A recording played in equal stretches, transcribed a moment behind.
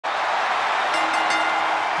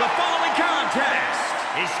The following contest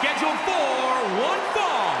is scheduled for one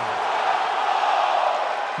fall.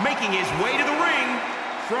 Making his way to the ring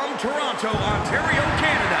from Toronto, Ontario,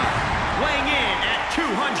 Canada, weighing in at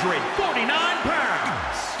 249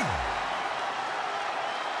 pounds.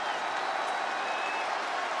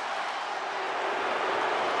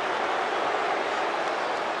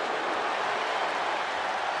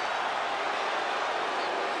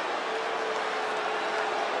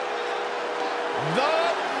 The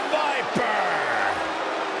Viper.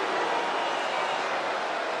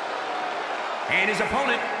 And his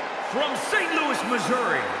opponent from St. Louis,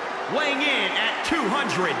 Missouri, weighing in at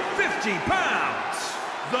 250 pounds,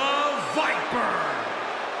 the Viper.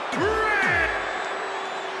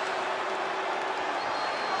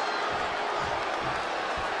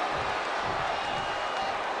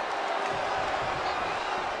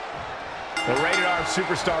 The Rated R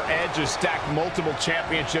superstar Edge has stacked multiple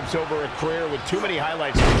championships over a career with too many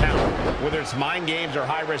highlights to count. Whether it's mind games or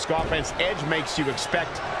high-risk offense, Edge makes you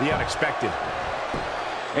expect the unexpected.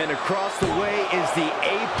 And across the way is the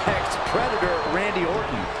apex predator, Randy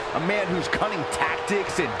Orton, a man whose cunning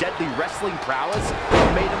tactics and deadly wrestling prowess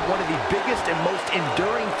have made him one of the biggest and most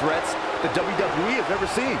enduring threats the WWE has ever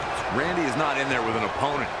seen. Randy is not in there with an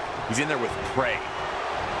opponent. He's in there with prey.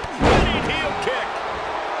 Running heel kick.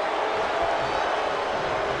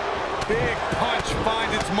 Big punch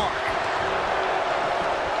finds its mark.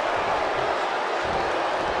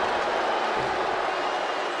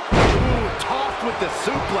 With the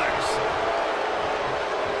suplex.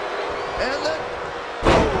 And then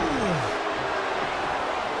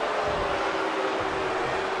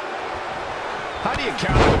How do you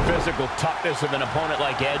counter the physical toughness of an opponent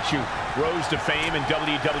like Edge, who rose to fame in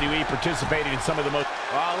WWE, participated in some of the most...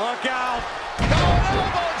 Oh, look out!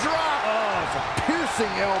 elbow drop! Oh, it's a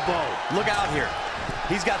piercing elbow. Look out here.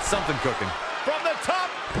 He's got something cooking. From the top!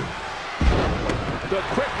 The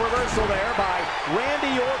quick reversal there by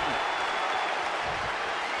Randy Orton.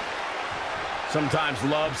 Sometimes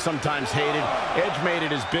loved, sometimes hated, Edge made it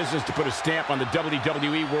his business to put a stamp on the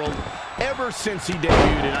WWE world ever since he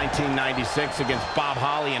debuted in 1996 against Bob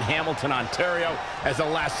Holly in Hamilton, Ontario, as a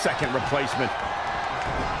last-second replacement.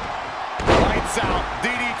 Lights out.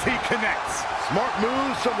 DDT connects. Smart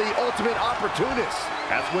moves from the ultimate opportunist.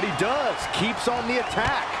 That's what he does. Keeps on the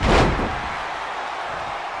attack.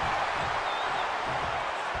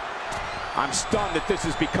 I'm stunned that this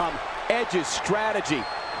has become Edge's strategy.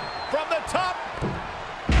 From the top!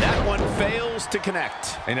 That one fails to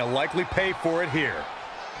connect, and he'll likely pay for it here.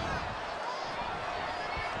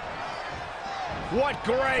 What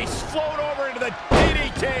grace! Float over into the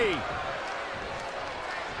DDT!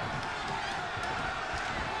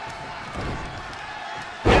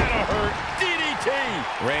 That'll hurt!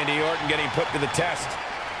 DDT! Randy Orton getting put to the test.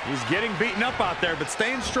 He's getting beaten up out there, but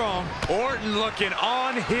staying strong. Orton looking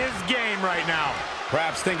on his game right now.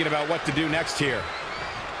 Perhaps thinking about what to do next here.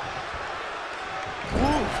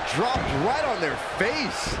 Oof, dropped right on their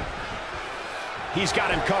face. He's got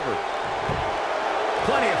him covered.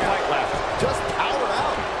 Plenty of fight left. Just powered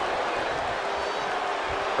out.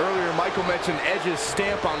 Earlier, Michael mentioned Edge's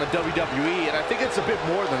stamp on the WWE, and I think it's a bit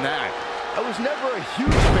more than that. I was never a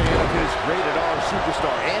huge fan of his Rated R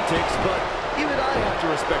superstar antics, but even I have to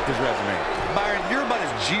respect his resume. Byron, you're about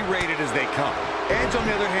as G-rated as they come. Edge, on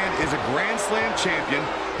the other hand, is a Grand Slam champion.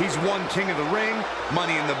 He's won King of the Ring,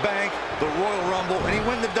 Money in the Bank, the Royal Rumble, and he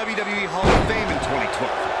won the WWE Hall of Fame in 2012.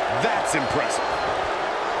 That's impressive.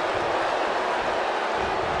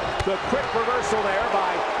 The quick reversal there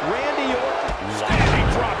by Randy Orton. Standing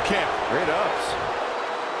drop kick. Great ups.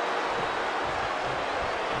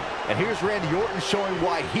 And here's Randy Orton showing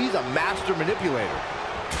why he's a master manipulator.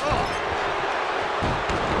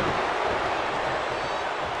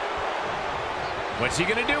 What's he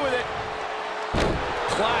gonna do with it?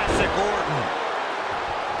 Classic Orton.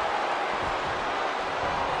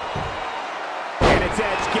 And it's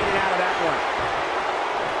Edge getting out of that one.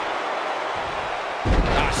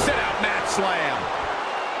 Sit out mat slam.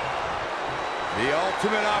 The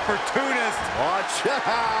ultimate opportunist. Watch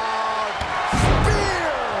out!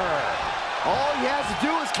 Spear! All he has to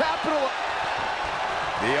do is capitalize.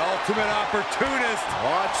 The ultimate opportunist.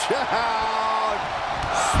 Watch out!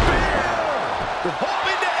 Spear! They're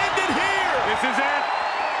hoping to end it here. This is it.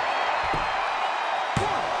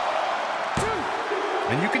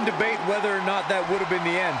 And you can debate whether or not that would have been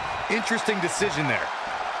the end. Interesting decision there.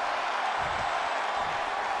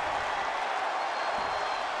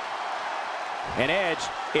 And Edge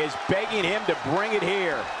is begging him to bring it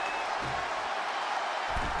here.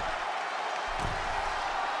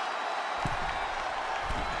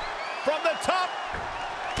 From the top.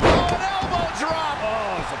 Oh, an elbow drop.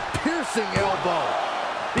 Oh, it's a crossing elbow.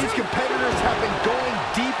 These competitors have been going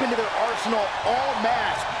deep into their arsenal all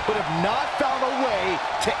match, but have not found a way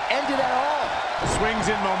to end it at all. Swings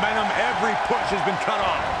in momentum. Every push has been cut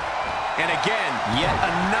off. And again, yet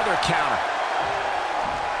another counter.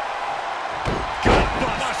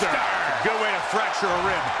 Gutbuster. Good way to fracture a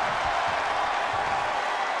rib.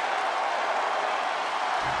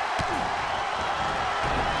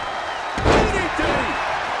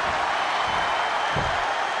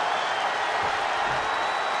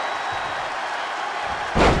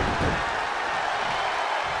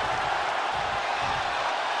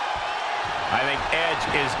 I think Edge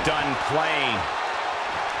is done playing.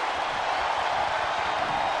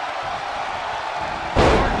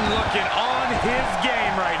 Orton looking on his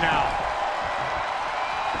game right now.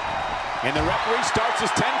 And the referee starts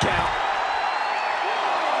his 10 count.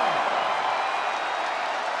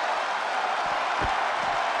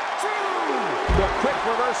 The quick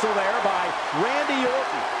reversal there by Randy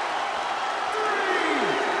Orton.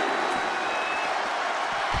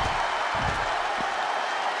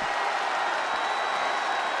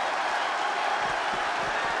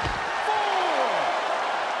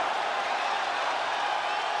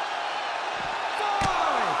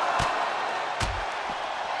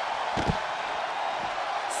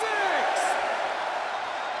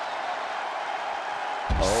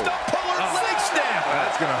 Stump puller leg snap.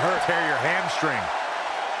 That's going to hurt. Tear your hamstring.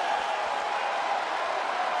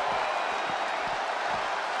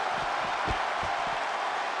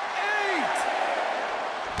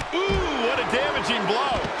 Ooh, what a damaging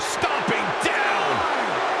blow. Stomping down.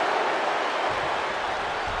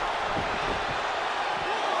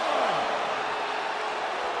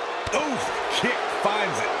 Oof, kick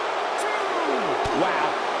finds it.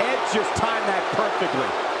 Wow, Edge just timed that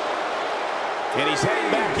perfectly. And he's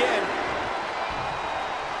heading back in.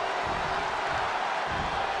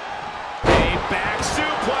 A back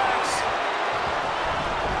suplex.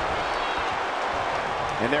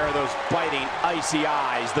 And there are those biting, icy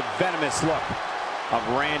eyes, the venomous look of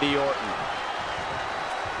Randy Orton.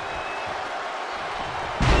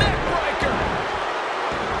 Neckbreaker.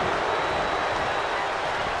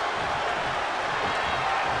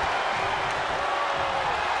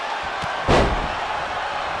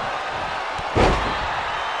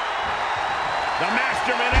 The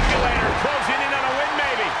master manipulator closing in on a win,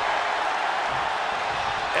 maybe.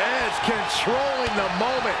 Edge controlling the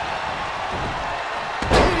moment.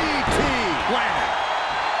 DDT. Landed.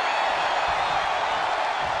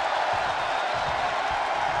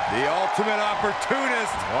 The ultimate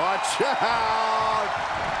opportunist. Watch out.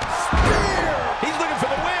 Spear. He's looking for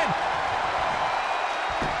the win.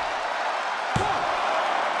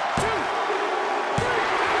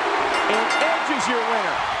 And Edge is your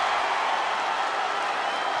winner.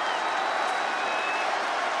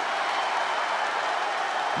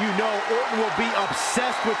 You know Orton will be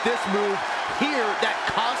obsessed with this move here that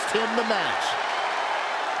cost him the match.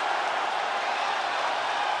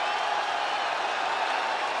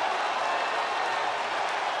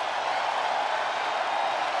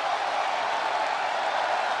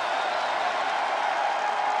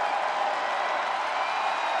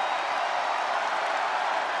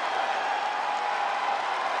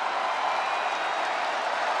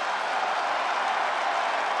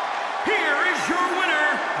 Here is your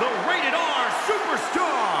winner, the Rated R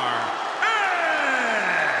Superstar,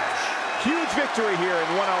 Edge! Huge victory here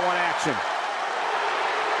in one-on-one action.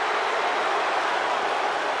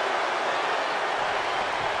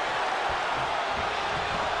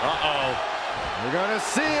 Uh-oh. We're gonna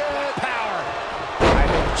see it. Power. I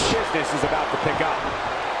think business is about to pick up.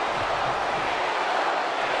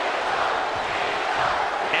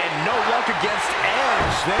 And no luck against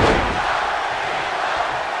Edge there.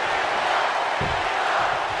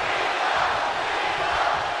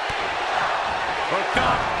 Hooked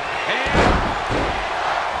up. And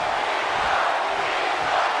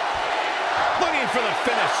looking for the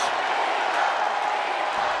finish.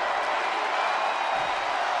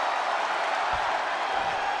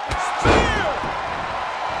 Spear!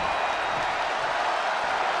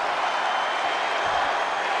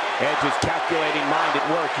 Edge's calculating mind at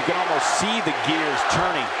work. You can almost see the gears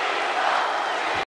turning.